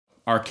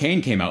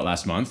Arcane came out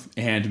last month,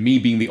 and me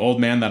being the old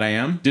man that I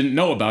am, didn't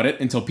know about it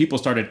until people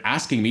started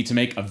asking me to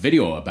make a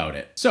video about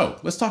it. So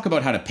let's talk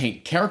about how to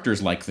paint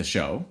characters like the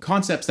show,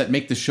 concepts that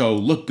make the show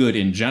look good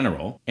in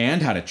general,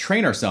 and how to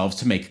train ourselves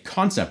to make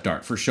concept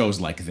art for shows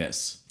like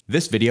this.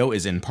 This video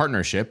is in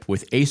partnership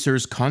with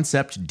Acer's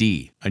Concept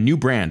D, a new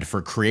brand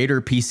for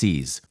creator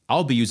PCs.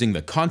 I'll be using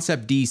the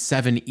Concept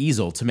D7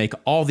 easel to make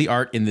all the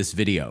art in this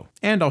video,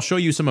 and I'll show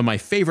you some of my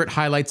favorite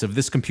highlights of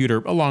this computer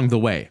along the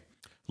way.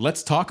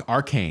 Let's talk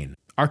Arcane.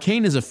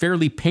 Arcane is a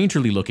fairly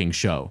painterly looking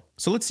show,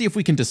 so let's see if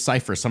we can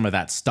decipher some of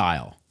that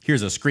style.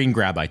 Here's a screen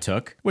grab I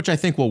took, which I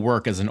think will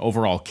work as an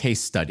overall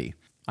case study.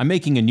 I'm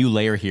making a new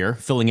layer here,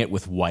 filling it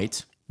with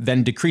white,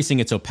 then decreasing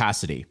its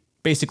opacity.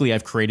 Basically,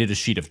 I've created a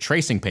sheet of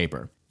tracing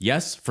paper.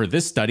 Yes, for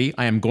this study,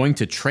 I am going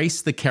to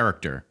trace the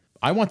character.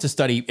 I want to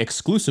study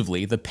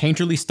exclusively the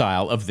painterly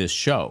style of this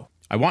show.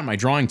 I want my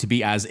drawing to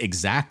be as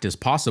exact as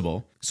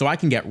possible, so I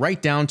can get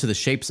right down to the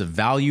shapes of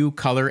value,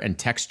 color, and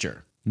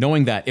texture,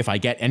 knowing that if I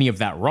get any of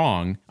that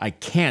wrong, I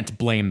can't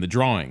blame the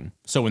drawing.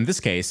 So in this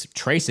case,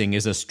 tracing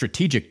is a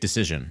strategic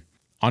decision.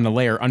 On a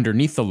layer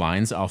underneath the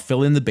lines, I'll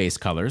fill in the base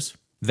colors.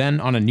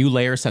 Then on a new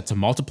layer set to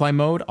multiply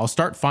mode, I'll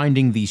start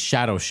finding these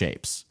shadow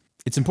shapes.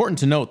 It's important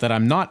to note that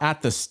I'm not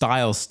at the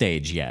style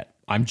stage yet.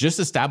 I'm just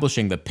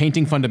establishing the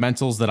painting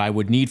fundamentals that I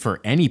would need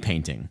for any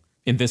painting.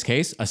 In this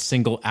case, a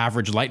single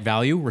average light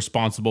value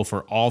responsible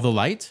for all the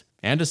light,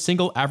 and a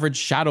single average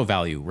shadow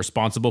value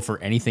responsible for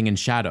anything in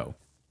shadow.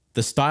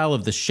 The style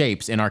of the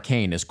shapes in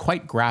Arcane is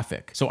quite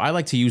graphic, so I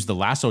like to use the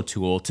lasso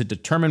tool to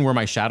determine where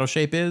my shadow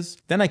shape is,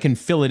 then I can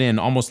fill it in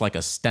almost like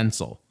a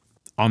stencil.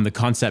 On the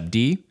Concept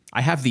D, I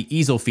have the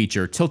easel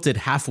feature tilted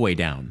halfway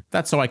down.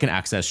 That's so I can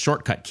access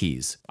shortcut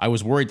keys. I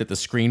was worried that the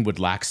screen would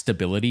lack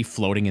stability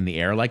floating in the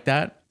air like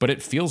that, but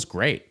it feels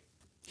great.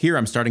 Here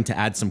I'm starting to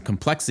add some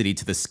complexity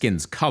to the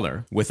skin's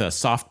color, with a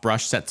soft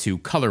brush set to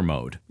color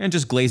mode, and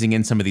just glazing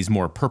in some of these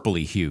more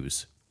purpley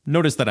hues.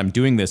 Notice that I'm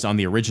doing this on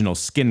the original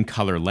skin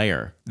color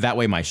layer. That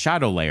way my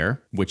shadow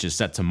layer, which is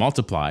set to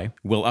multiply,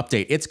 will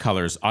update its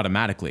colors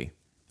automatically.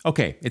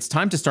 Okay, it's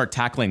time to start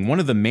tackling one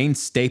of the main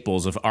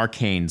staples of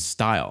Arcane's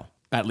style.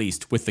 At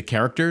least with the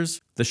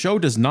characters, the show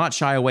does not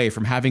shy away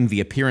from having the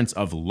appearance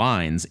of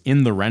lines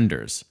in the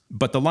renders.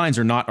 But the lines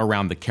are not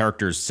around the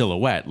character's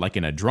silhouette like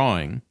in a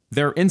drawing.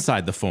 They're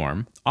inside the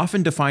form,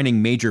 often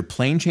defining major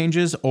plane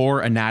changes or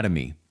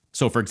anatomy.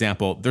 So for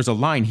example, there's a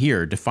line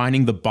here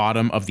defining the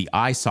bottom of the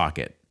eye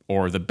socket,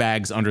 or the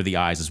bags under the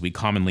eyes as we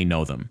commonly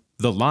know them.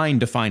 The line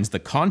defines the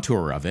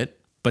contour of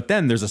it, but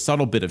then there's a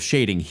subtle bit of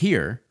shading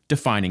here,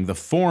 defining the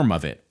form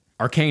of it.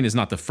 Arcane is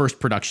not the first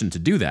production to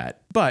do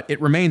that, but it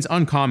remains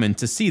uncommon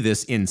to see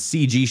this in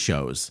CG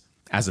shows.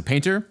 As a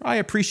painter, I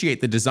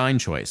appreciate the design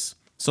choice.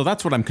 So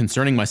that's what I'm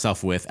concerning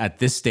myself with at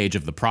this stage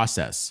of the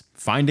process,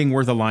 finding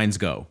where the lines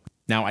go.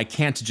 Now I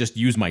can't just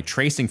use my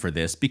tracing for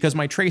this because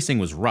my tracing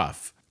was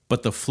rough,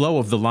 but the flow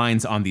of the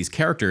lines on these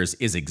characters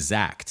is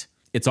exact.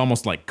 It's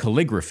almost like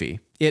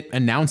calligraphy. It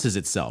announces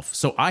itself,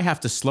 so I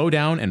have to slow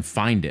down and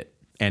find it.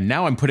 And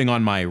now I'm putting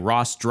on my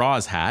Ross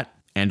Draws hat,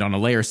 and on a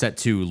layer set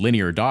to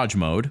linear dodge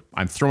mode,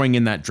 I'm throwing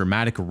in that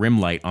dramatic rim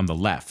light on the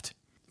left.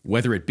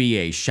 Whether it be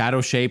a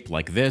shadow shape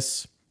like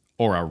this,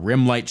 or a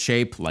rim light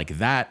shape like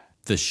that,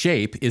 the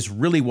shape is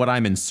really what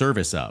I'm in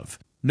service of.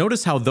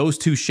 Notice how those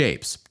two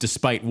shapes,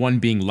 despite one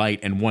being light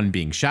and one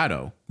being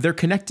shadow, they're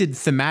connected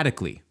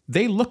thematically.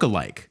 They look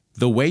alike.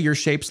 The way your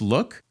shapes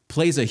look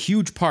plays a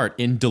huge part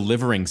in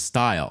delivering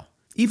style.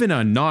 Even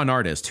a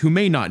non-artist who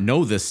may not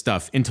know this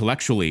stuff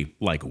intellectually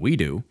like we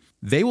do,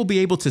 they will be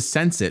able to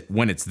sense it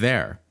when it's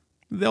there.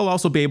 They'll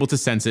also be able to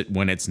sense it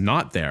when it's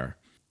not there.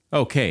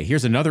 Okay,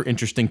 here's another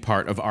interesting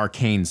part of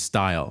Arcane's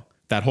style.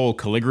 That whole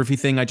calligraphy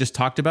thing I just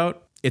talked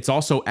about, it's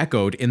also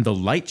echoed in the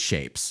light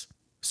shapes.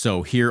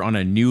 So here on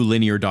a new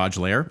linear dodge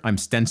layer, I'm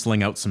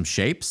stenciling out some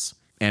shapes,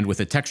 and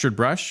with a textured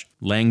brush,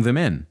 laying them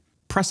in.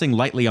 Pressing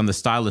lightly on the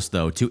stylus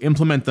though to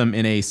implement them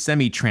in a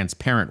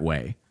semi-transparent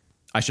way.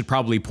 I should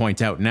probably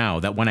point out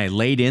now that when I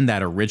laid in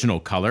that original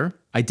color,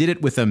 I did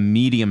it with a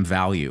medium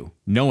value,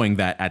 knowing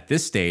that at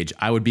this stage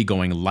I would be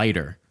going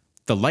lighter.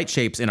 The light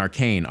shapes in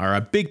Arcane are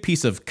a big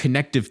piece of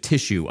connective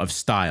tissue of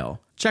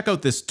style. Check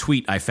out this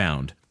tweet I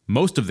found.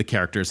 Most of the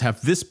characters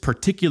have this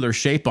particular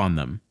shape on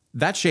them.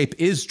 That shape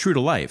is true to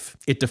life.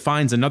 It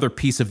defines another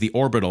piece of the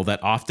orbital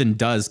that often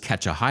does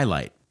catch a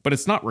highlight, but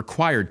it's not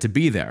required to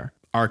be there.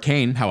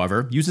 Arcane,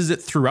 however, uses it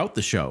throughout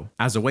the show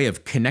as a way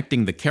of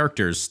connecting the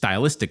characters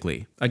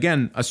stylistically.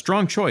 Again, a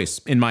strong choice,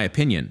 in my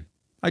opinion.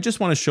 I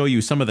just want to show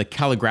you some of the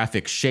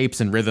calligraphic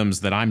shapes and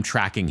rhythms that I'm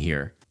tracking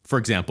here. For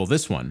example,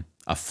 this one,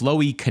 a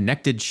flowy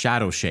connected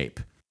shadow shape.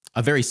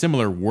 A very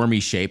similar wormy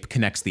shape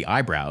connects the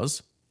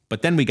eyebrows,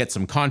 but then we get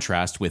some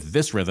contrast with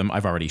this rhythm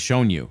I've already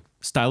shown you.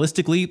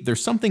 Stylistically,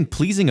 there's something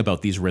pleasing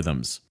about these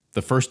rhythms.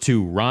 The first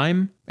two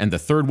rhyme, and the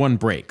third one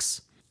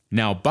breaks.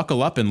 Now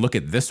buckle up and look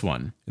at this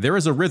one. There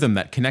is a rhythm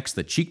that connects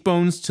the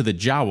cheekbones to the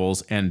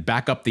jowls and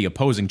back up the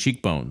opposing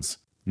cheekbones.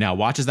 Now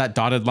watch as that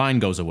dotted line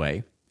goes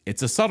away.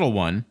 It's a subtle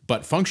one,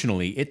 but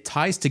functionally it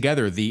ties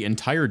together the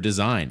entire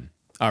design.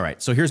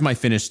 Alright, so here's my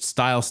finished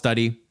style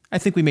study. I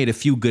think we made a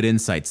few good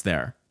insights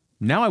there.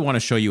 Now I want to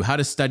show you how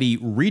to study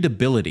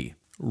readability.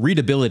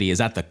 Readability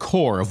is at the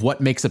core of what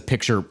makes a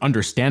picture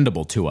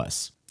understandable to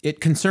us.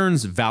 It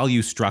concerns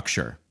value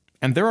structure.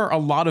 And there are a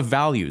lot of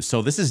values,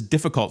 so this is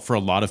difficult for a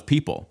lot of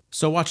people.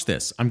 So watch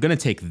this. I'm going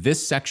to take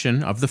this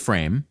section of the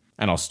frame,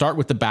 and I'll start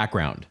with the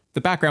background.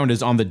 The background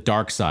is on the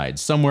dark side,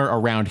 somewhere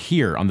around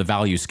here on the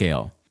value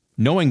scale.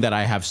 Knowing that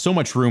I have so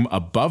much room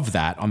above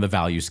that on the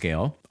value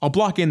scale, I'll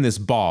block in this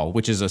ball,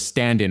 which is a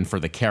stand-in for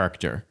the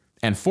character.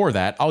 And for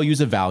that, I'll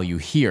use a value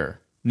here.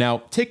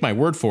 Now, take my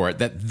word for it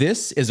that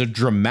this is a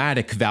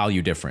dramatic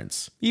value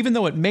difference. Even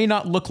though it may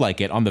not look like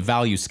it on the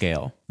value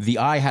scale, the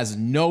eye has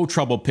no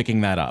trouble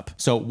picking that up.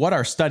 So what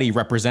our study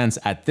represents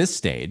at this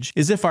stage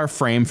is if our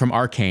frame from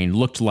Arcane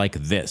looked like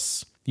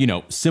this. You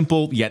know,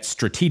 simple yet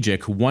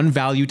strategic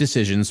one-value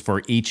decisions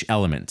for each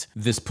element.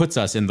 This puts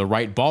us in the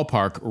right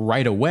ballpark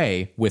right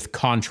away with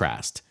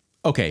contrast.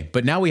 Okay,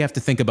 but now we have to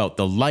think about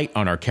the light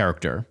on our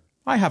character.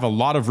 I have a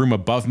lot of room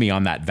above me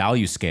on that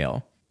value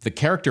scale. The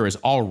character is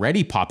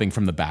already popping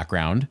from the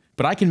background,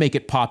 but I can make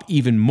it pop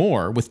even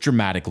more with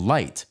dramatic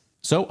light.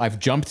 So I've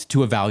jumped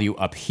to a value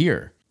up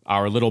here.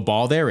 Our little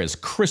ball there is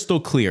crystal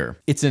clear.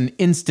 It's an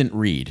instant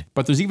read,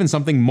 but there's even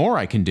something more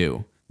I can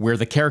do. Where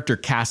the character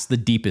casts the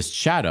deepest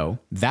shadow,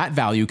 that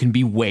value can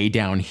be way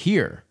down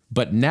here.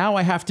 But now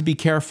I have to be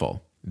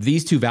careful.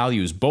 These two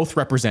values both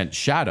represent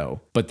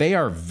shadow, but they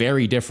are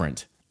very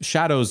different.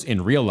 Shadows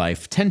in real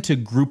life tend to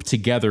group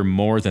together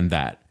more than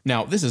that.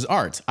 Now, this is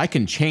art. I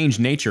can change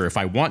nature if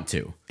I want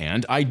to,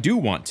 and I do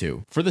want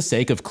to, for the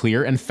sake of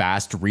clear and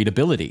fast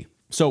readability.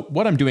 So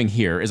what I'm doing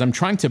here is I'm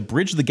trying to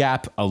bridge the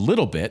gap a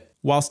little bit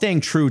while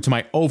staying true to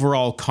my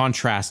overall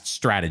contrast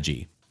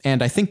strategy.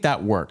 And I think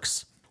that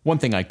works. One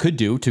thing I could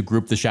do to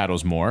group the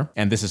shadows more,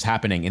 and this is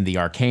happening in the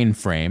Arcane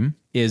frame,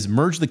 is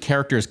merge the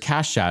character's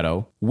cast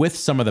shadow with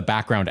some of the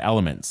background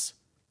elements.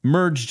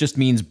 Merge just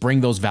means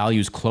bring those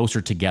values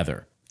closer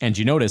together. And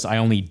you notice I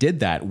only did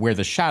that where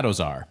the shadows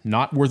are,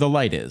 not where the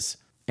light is.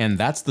 And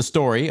that's the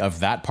story of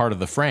that part of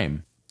the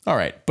frame.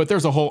 Alright, but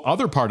there's a whole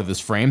other part of this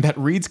frame that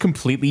reads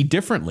completely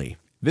differently.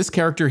 This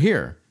character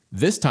here.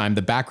 This time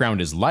the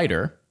background is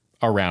lighter,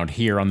 around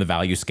here on the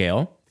value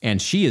scale,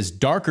 and she is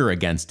darker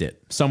against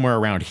it, somewhere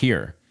around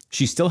here.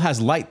 She still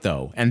has light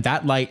though, and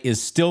that light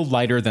is still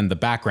lighter than the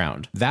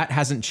background. That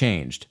hasn't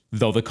changed,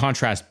 though the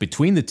contrast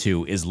between the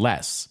two is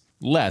less.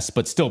 Less,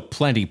 but still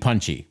plenty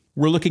punchy.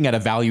 We're looking at a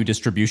value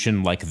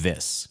distribution like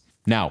this.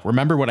 Now,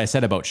 remember what I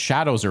said about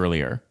shadows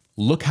earlier?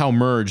 Look how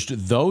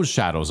merged those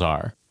shadows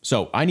are.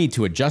 So I need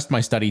to adjust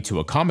my study to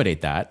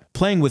accommodate that,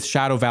 playing with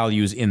shadow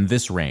values in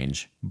this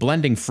range,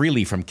 blending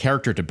freely from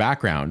character to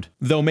background,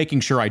 though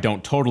making sure I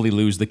don't totally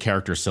lose the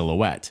character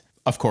silhouette.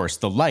 Of course,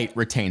 the light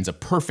retains a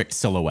perfect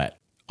silhouette.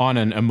 On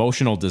an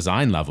emotional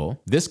design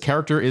level, this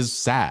character is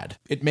sad.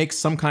 It makes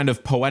some kind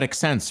of poetic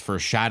sense for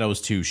shadows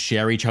to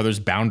share each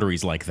other's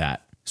boundaries like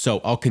that.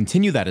 So I'll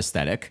continue that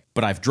aesthetic,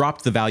 but I've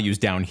dropped the values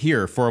down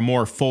here for a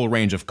more full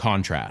range of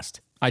contrast.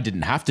 I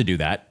didn't have to do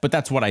that, but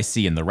that's what I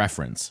see in the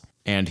reference.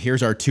 And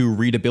here's our two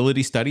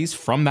readability studies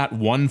from that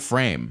one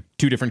frame.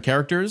 Two different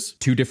characters,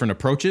 two different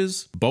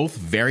approaches, both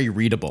very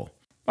readable.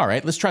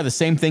 Alright, let's try the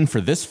same thing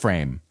for this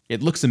frame.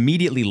 It looks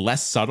immediately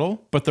less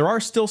subtle, but there are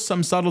still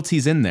some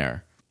subtleties in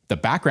there. The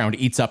background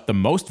eats up the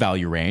most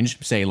value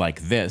range, say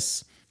like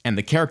this, and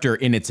the character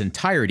in its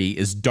entirety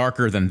is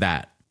darker than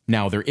that.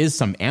 Now, there is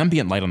some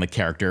ambient light on the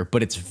character,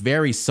 but it's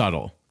very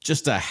subtle.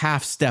 Just a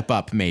half step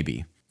up,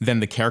 maybe. Then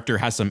the character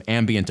has some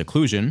ambient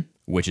occlusion,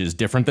 which is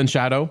different than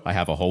shadow. I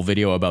have a whole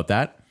video about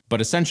that. But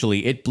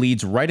essentially, it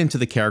bleeds right into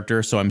the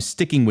character, so I'm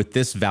sticking with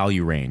this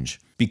value range.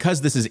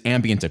 Because this is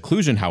ambient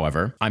occlusion,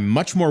 however, I'm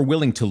much more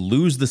willing to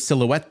lose the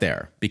silhouette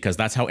there, because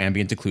that's how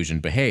ambient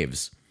occlusion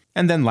behaves.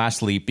 And then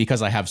lastly,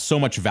 because I have so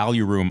much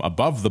value room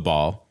above the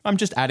ball, I'm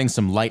just adding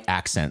some light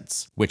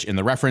accents, which in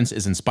the reference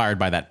is inspired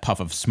by that puff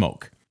of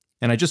smoke.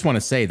 And I just want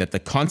to say that the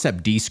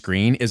Concept D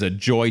screen is a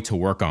joy to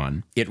work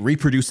on. It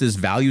reproduces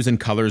values and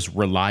colors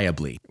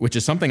reliably, which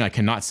is something I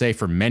cannot say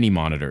for many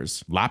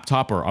monitors,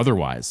 laptop or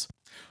otherwise.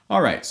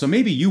 Alright, so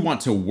maybe you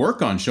want to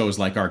work on shows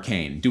like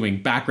Arcane,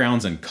 doing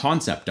backgrounds and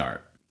concept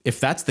art.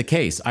 If that's the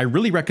case, I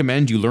really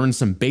recommend you learn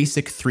some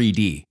basic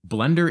 3D.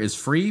 Blender is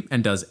free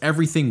and does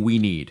everything we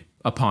need.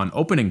 Upon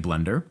opening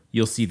Blender,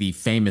 you'll see the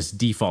famous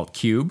default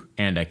cube,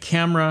 and a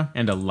camera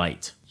and a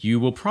light. You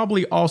will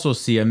probably also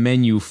see a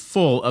menu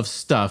full of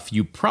stuff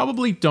you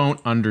probably don't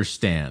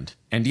understand.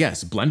 And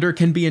yes, Blender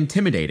can be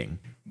intimidating.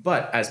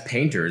 But as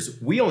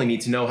painters, we only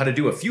need to know how to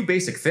do a few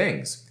basic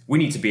things. We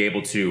need to be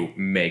able to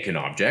make an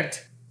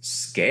object,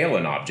 scale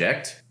an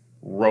object,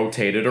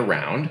 rotate it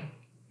around,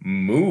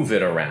 move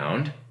it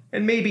around,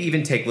 and maybe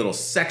even take little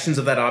sections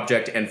of that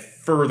object and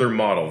further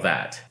model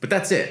that. But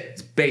that's it.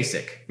 It's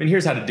basic. And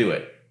here's how to do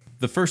it.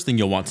 The first thing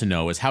you'll want to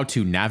know is how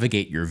to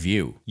navigate your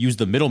view. Use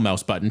the middle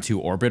mouse button to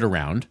orbit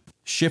around,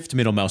 shift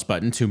middle mouse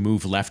button to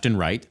move left and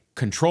right,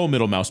 control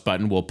middle mouse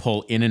button will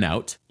pull in and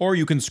out, or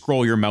you can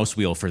scroll your mouse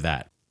wheel for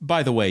that.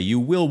 By the way, you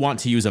will want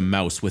to use a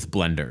mouse with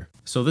Blender.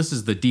 So this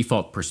is the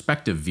default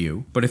perspective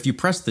view, but if you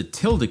press the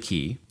tilde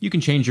key, you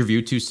can change your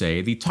view to,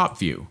 say, the top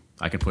view.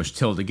 I can push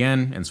tilde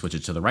again and switch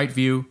it to the right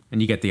view,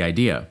 and you get the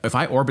idea. If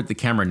I orbit the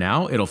camera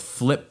now, it'll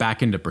flip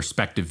back into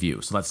perspective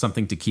view, so that's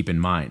something to keep in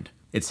mind.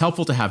 It's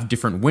helpful to have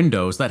different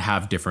windows that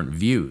have different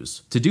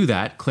views. To do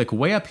that, click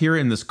way up here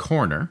in this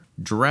corner,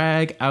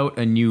 drag out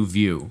a new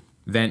view.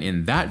 Then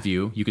in that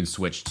view, you can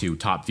switch to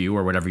top view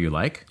or whatever you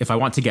like. If I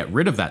want to get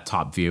rid of that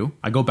top view,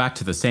 I go back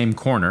to the same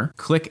corner,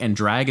 click and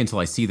drag until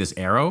I see this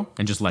arrow,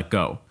 and just let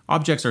go.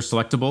 Objects are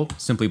selectable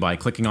simply by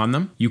clicking on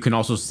them. You can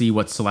also see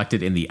what's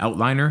selected in the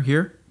outliner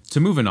here. To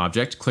move an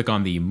object, click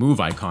on the move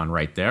icon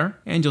right there,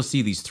 and you'll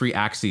see these three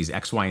axes,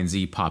 X, Y, and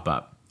Z, pop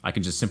up. I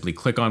can just simply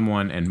click on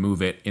one and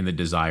move it in the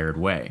desired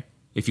way.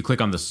 If you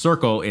click on the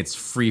circle, it's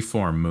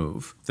freeform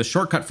move. The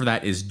shortcut for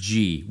that is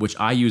G, which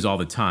I use all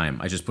the time.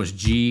 I just push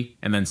G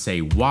and then say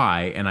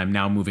Y, and I'm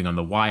now moving on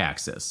the Y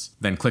axis.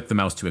 Then click the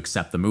mouse to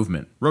accept the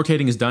movement.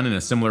 Rotating is done in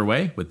a similar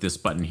way with this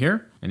button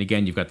here. And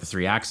again, you've got the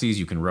three axes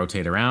you can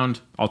rotate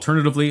around.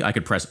 Alternatively, I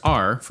could press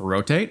R for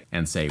rotate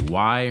and say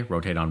Y,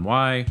 rotate on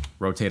Y,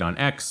 rotate on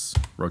X,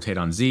 rotate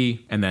on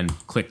Z, and then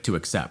click to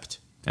accept.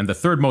 And the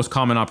third most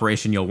common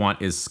operation you'll want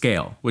is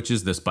scale, which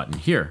is this button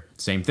here.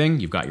 Same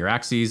thing, you've got your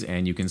axes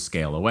and you can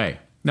scale away.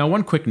 Now,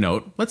 one quick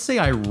note, let's say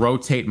I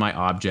rotate my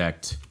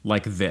object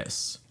like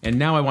this, and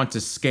now I want to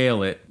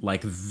scale it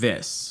like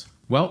this.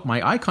 Well,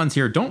 my icons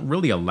here don't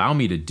really allow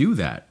me to do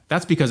that.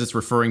 That's because it's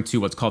referring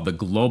to what's called the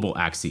global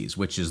axes,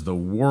 which is the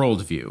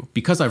world view.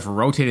 Because I've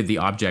rotated the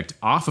object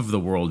off of the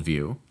world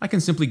view, I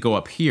can simply go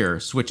up here,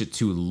 switch it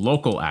to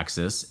local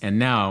axis, and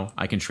now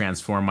I can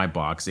transform my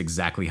box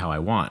exactly how I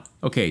want.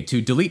 Okay,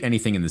 to delete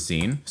anything in the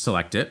scene,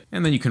 select it,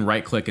 and then you can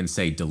right click and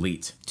say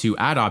delete. To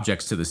add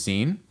objects to the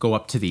scene, go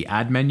up to the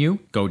add menu,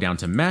 go down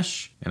to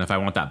mesh, and if I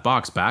want that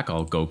box back,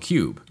 I'll go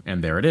cube,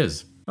 and there it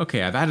is.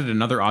 Okay, I've added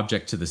another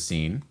object to the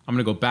scene. I'm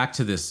gonna go back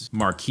to this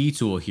marquee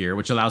tool here,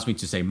 which allows me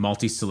to say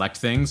multi-select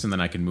things, and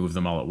then I can move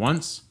them all at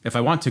once. If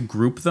I want to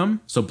group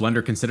them, so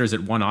Blender considers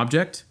it one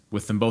object,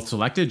 with them both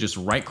selected, just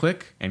right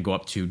click and go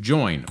up to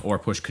join, or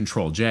push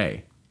Ctrl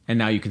J. And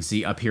now you can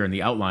see up here in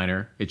the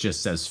outliner, it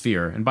just says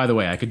sphere. And by the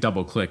way, I could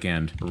double click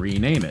and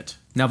rename it.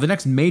 Now, the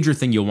next major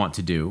thing you'll want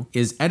to do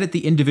is edit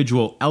the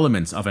individual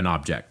elements of an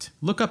object.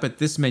 Look up at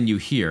this menu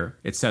here.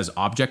 It says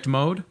object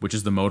mode, which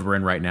is the mode we're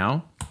in right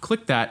now.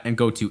 Click that and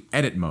go to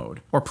edit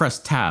mode, or press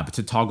tab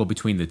to toggle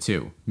between the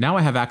two. Now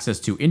I have access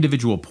to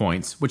individual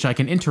points, which I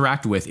can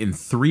interact with in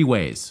three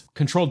ways,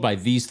 controlled by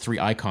these three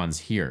icons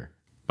here.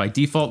 By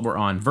default, we're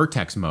on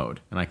vertex mode,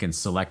 and I can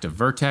select a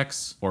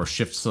vertex or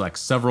shift select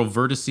several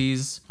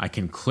vertices. I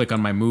can click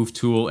on my move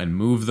tool and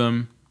move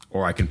them,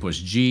 or I can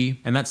push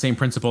G, and that same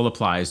principle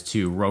applies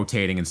to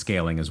rotating and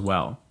scaling as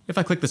well. If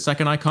I click the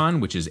second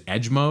icon, which is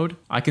edge mode,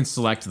 I can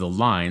select the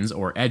lines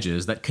or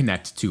edges that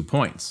connect 2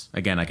 points.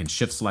 Again, I can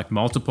shift select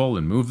multiple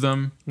and move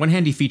them. One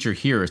handy feature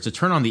here is to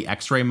turn on the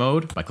X-ray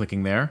mode by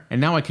clicking there,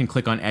 and now I can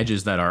click on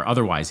edges that are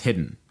otherwise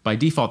hidden. By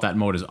default, that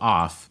mode is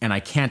off, and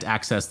I can't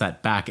access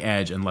that back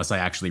edge unless I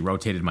actually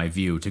rotated my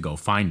view to go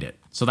find it.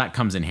 So that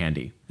comes in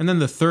handy. And then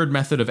the third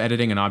method of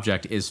editing an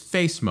object is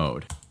face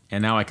mode.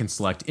 And now I can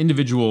select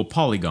individual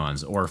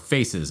polygons, or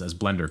faces as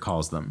Blender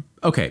calls them.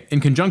 Okay, in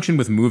conjunction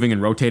with moving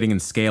and rotating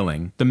and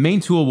scaling, the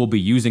main tool we'll be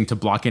using to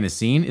block in a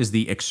scene is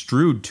the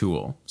extrude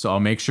tool. So I'll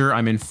make sure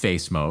I'm in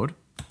face mode,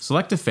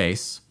 select a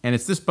face, and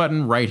it's this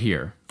button right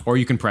here. Or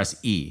you can press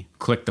E.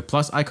 Click the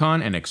plus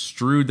icon and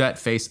extrude that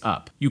face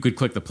up. You could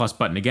click the plus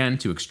button again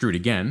to extrude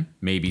again,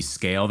 maybe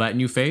scale that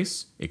new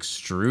face,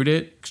 extrude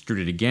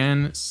it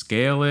again,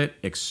 scale it,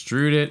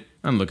 extrude it,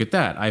 and look at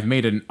that, I've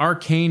made an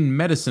arcane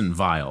medicine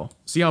vial.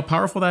 See how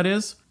powerful that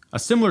is? A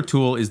similar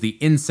tool is the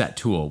inset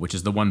tool, which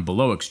is the one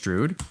below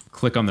extrude.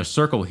 Click on the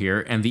circle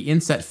here, and the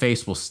inset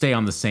face will stay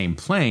on the same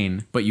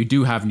plane, but you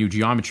do have new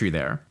geometry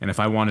there. And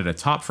if I wanted a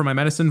top for my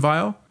medicine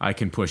vial, I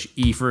can push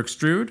E for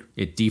extrude.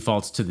 It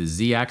defaults to the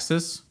Z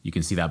axis. You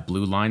can see that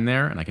blue line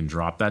there, and I can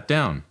drop that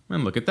down.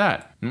 And look at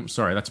that.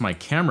 Sorry, that's my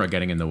camera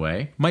getting in the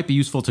way. Might be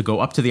useful to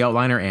go up to the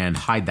outliner and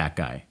hide that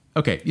guy.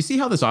 Okay, you see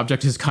how this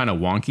object is kind of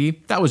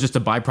wonky? That was just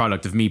a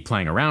byproduct of me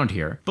playing around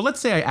here. But let's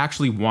say I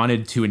actually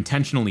wanted to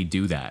intentionally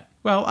do that.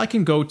 Well, I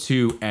can go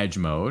to edge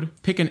mode,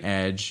 pick an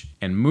edge,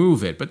 and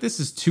move it, but this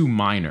is too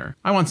minor.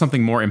 I want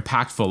something more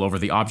impactful over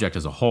the object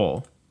as a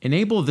whole.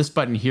 Enable this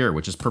button here,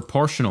 which is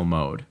proportional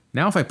mode.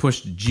 Now if I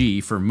push G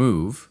for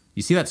move,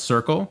 you see that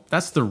circle?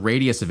 That's the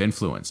radius of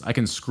influence. I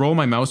can scroll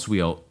my mouse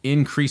wheel,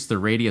 increase the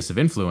radius of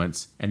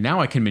influence, and now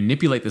I can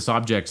manipulate this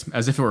object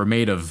as if it were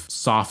made of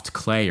soft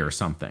clay or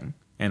something.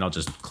 And I'll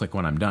just click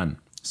when I'm done.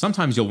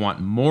 Sometimes you'll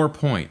want more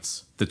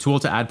points. The tool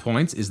to add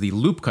points is the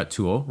loop cut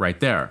tool right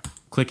there.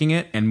 Clicking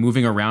it and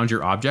moving around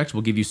your object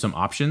will give you some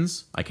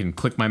options. I can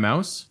click my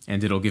mouse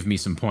and it'll give me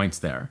some points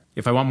there.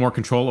 If I want more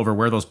control over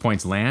where those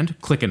points land,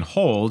 click and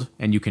hold,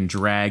 and you can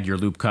drag your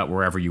loop cut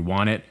wherever you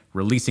want it,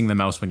 releasing the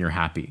mouse when you're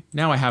happy.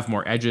 Now I have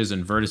more edges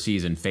and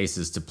vertices and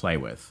faces to play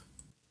with.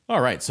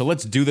 All right, so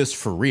let's do this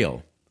for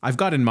real. I've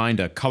got in mind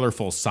a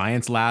colorful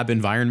science lab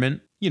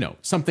environment. You know,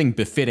 something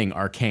befitting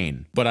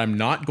Arcane. But I'm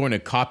not going to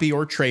copy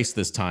or trace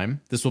this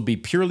time. This will be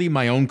purely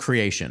my own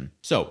creation.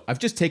 So I've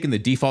just taken the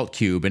default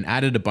cube and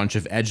added a bunch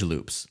of edge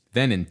loops.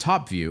 Then in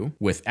top view,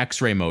 with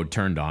X-ray mode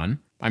turned on,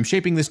 I'm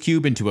shaping this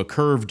cube into a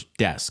curved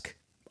desk.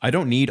 I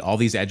don't need all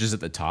these edges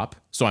at the top,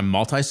 so I'm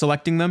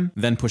multi-selecting them,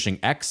 then pushing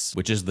X,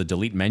 which is the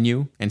delete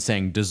menu, and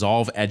saying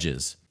dissolve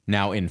edges.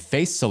 Now in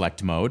face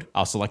select mode,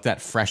 I'll select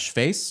that fresh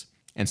face,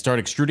 and start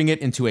extruding it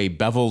into a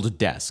beveled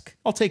desk.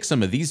 I'll take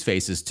some of these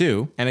faces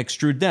too, and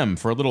extrude them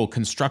for a little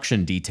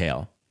construction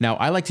detail. Now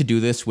I like to do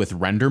this with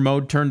render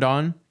mode turned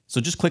on, so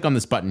just click on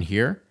this button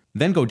here,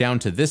 then go down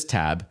to this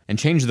tab, and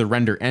change the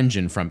render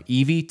engine from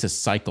Eevee to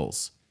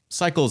Cycles.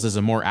 Cycles is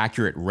a more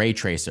accurate ray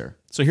tracer.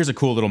 So here's a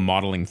cool little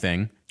modeling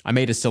thing. I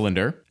made a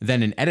cylinder,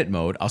 then in edit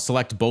mode, I'll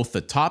select both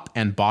the top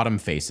and bottom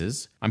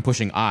faces. I'm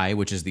pushing I,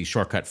 which is the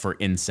shortcut for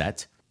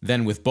inset.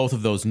 Then with both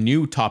of those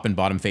new top and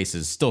bottom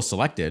faces still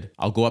selected,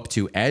 I'll go up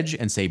to Edge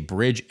and say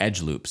Bridge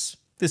Edge Loops.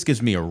 This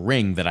gives me a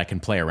ring that I can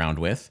play around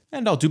with,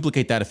 and I'll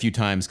duplicate that a few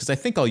times because I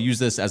think I'll use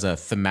this as a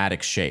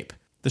thematic shape.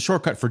 The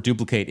shortcut for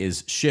duplicate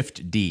is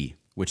Shift-D,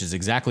 which is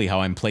exactly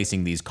how I'm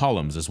placing these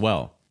columns as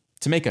well.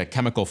 To make a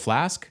chemical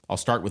flask, I'll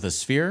start with a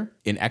sphere.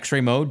 In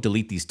X-ray mode,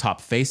 delete these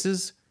top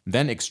faces,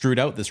 then extrude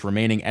out this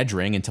remaining edge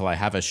ring until I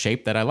have a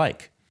shape that I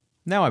like.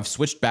 Now I've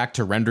switched back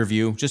to render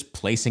view, just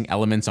placing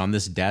elements on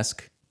this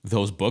desk.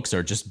 Those books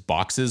are just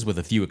boxes with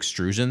a few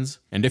extrusions.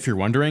 And if you're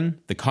wondering,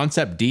 the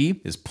Concept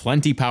D is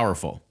plenty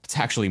powerful. It's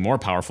actually more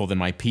powerful than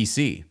my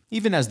PC.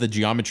 Even as the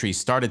geometry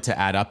started to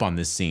add up on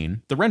this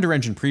scene, the render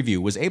engine preview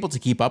was able to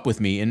keep up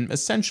with me in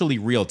essentially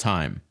real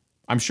time.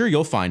 I'm sure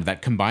you'll find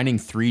that combining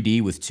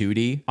 3D with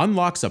 2D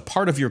unlocks a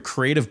part of your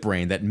creative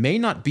brain that may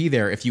not be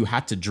there if you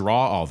had to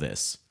draw all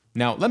this.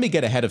 Now, let me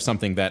get ahead of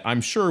something that I'm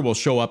sure will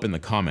show up in the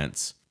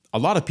comments. A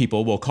lot of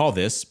people will call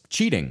this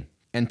cheating.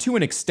 And to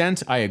an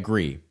extent, I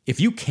agree.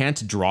 If you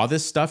can't draw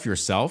this stuff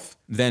yourself,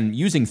 then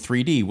using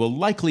 3D will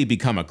likely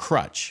become a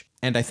crutch.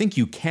 And I think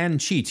you can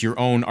cheat your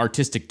own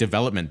artistic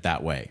development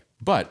that way.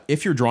 But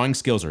if your drawing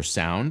skills are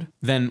sound,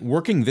 then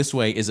working this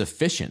way is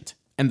efficient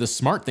and the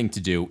smart thing to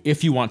do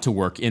if you want to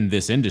work in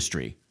this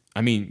industry.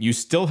 I mean, you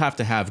still have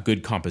to have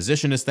good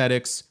composition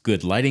aesthetics,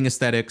 good lighting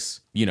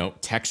aesthetics,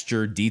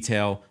 texture,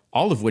 detail,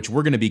 all of which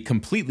we're going to be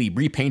completely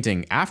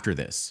repainting after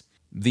this.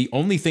 The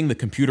only thing the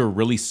computer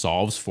really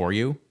solves for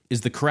you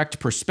is the correct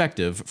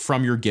perspective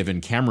from your given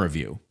camera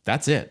view.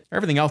 That's it.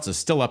 Everything else is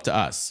still up to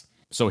us.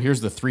 So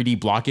here's the 3D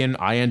block-in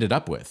I ended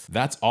up with.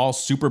 That's all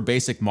super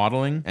basic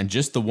modeling and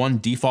just the one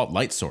default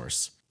light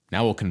source.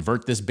 Now we'll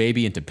convert this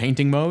baby into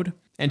painting mode,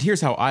 and here's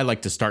how I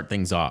like to start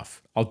things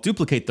off. I'll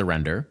duplicate the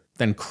render,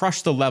 then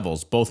crush the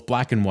levels, both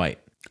black and white.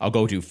 I'll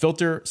go to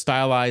Filter,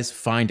 Stylize,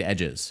 Find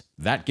Edges.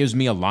 That gives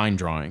me a line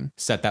drawing.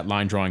 Set that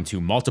line drawing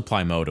to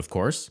multiply mode, of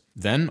course.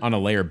 Then on a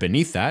layer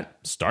beneath that,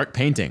 start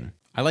painting.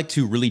 I like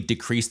to really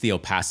decrease the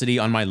opacity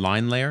on my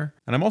line layer,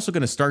 and I'm also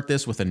going to start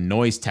this with a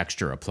noise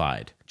texture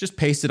applied. Just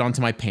paste it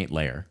onto my paint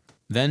layer.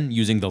 Then,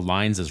 using the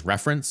lines as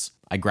reference,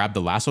 I grab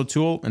the lasso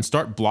tool and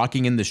start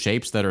blocking in the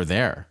shapes that are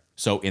there.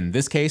 So in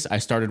this case, I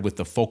started with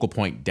the focal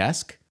point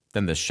desk,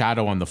 then the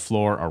shadow on the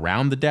floor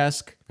around the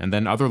desk, and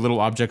then other little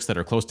objects that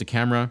are close to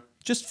camera,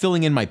 just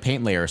filling in my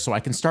paint layer so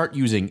I can start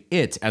using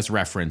it as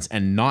reference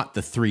and not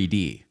the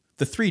 3D.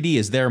 The 3D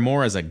is there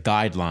more as a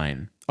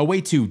guideline, a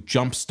way to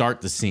jumpstart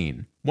the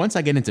scene. Once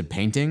I get into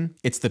painting,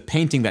 it's the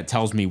painting that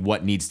tells me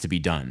what needs to be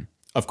done.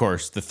 Of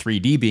course, the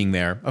 3D being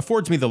there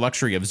affords me the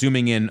luxury of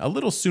zooming in a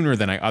little sooner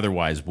than I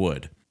otherwise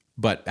would.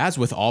 But as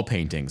with all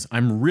paintings,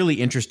 I'm really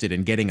interested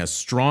in getting a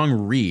strong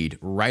read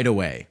right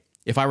away.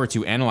 If I were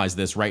to analyze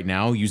this right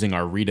now using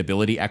our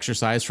readability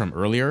exercise from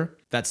earlier,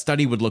 that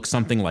study would look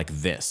something like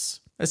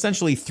this.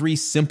 Essentially 3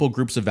 simple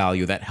groups of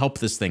value that help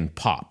this thing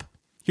pop.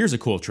 Here's a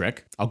cool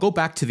trick. I'll go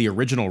back to the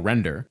original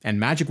render and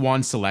magic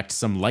wand select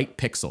some light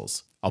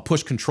pixels. I'll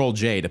push Ctrl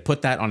J to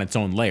put that on its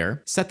own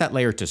layer, set that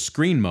layer to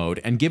screen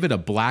mode, and give it a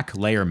black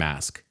layer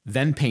mask.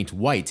 Then paint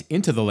white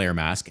into the layer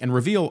mask and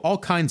reveal all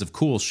kinds of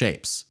cool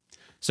shapes.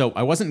 So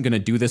I wasn't going to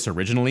do this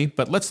originally,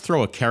 but let's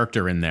throw a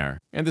character in there.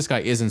 And this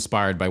guy is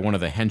inspired by one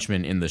of the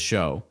henchmen in the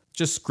show.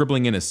 Just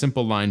scribbling in a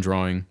simple line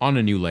drawing on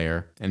a new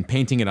layer and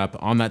painting it up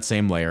on that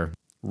same layer.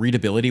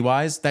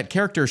 Readability-wise, that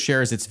character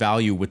shares its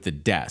value with the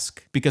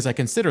desk, because I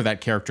consider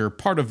that character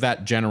part of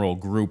that general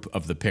group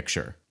of the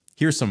picture.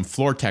 Here's some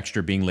floor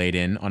texture being laid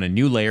in on a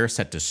new layer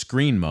set to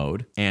screen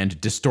mode and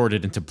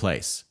distorted into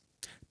place.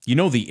 You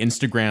know the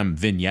Instagram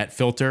vignette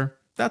filter?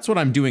 That's what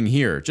I'm doing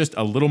here, just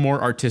a little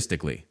more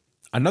artistically.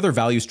 Another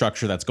value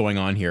structure that's going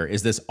on here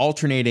is this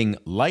alternating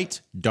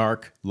light,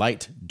 dark,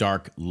 light,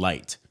 dark,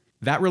 light.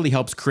 That really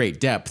helps create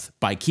depth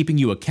by keeping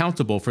you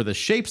accountable for the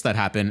shapes that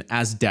happen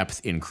as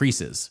depth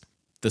increases.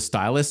 The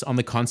stylus on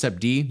the Concept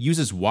D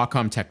uses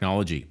Wacom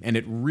technology, and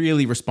it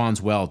really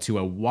responds well to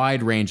a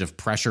wide range of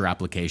pressure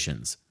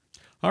applications.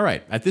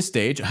 Alright, at this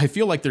stage, I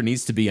feel like there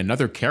needs to be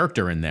another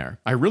character in there.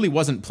 I really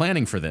wasn't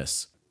planning for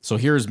this. So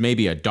here's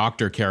maybe a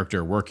doctor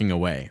character working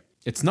away.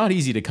 It's not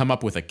easy to come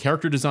up with a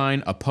character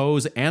design, a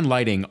pose, and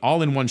lighting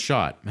all in one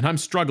shot, and I'm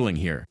struggling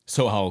here.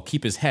 So I'll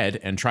keep his head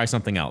and try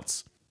something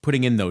else.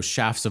 Putting in those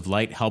shafts of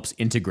light helps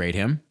integrate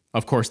him.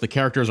 Of course, the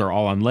characters are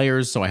all on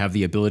layers, so I have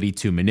the ability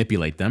to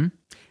manipulate them.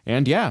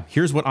 And yeah,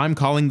 here's what I'm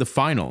calling the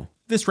final.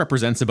 This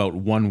represents about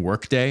 1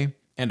 workday.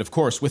 And of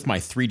course, with my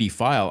 3D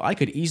file, I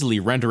could easily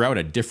render out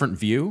a different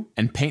view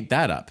and paint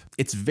that up.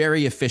 It's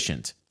very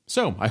efficient.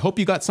 So I hope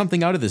you got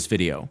something out of this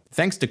video.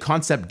 Thanks to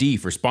Concept D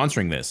for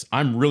sponsoring this.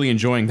 I'm really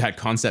enjoying that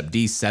Concept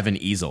D7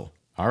 easel.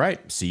 All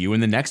right, see you in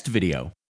the next video.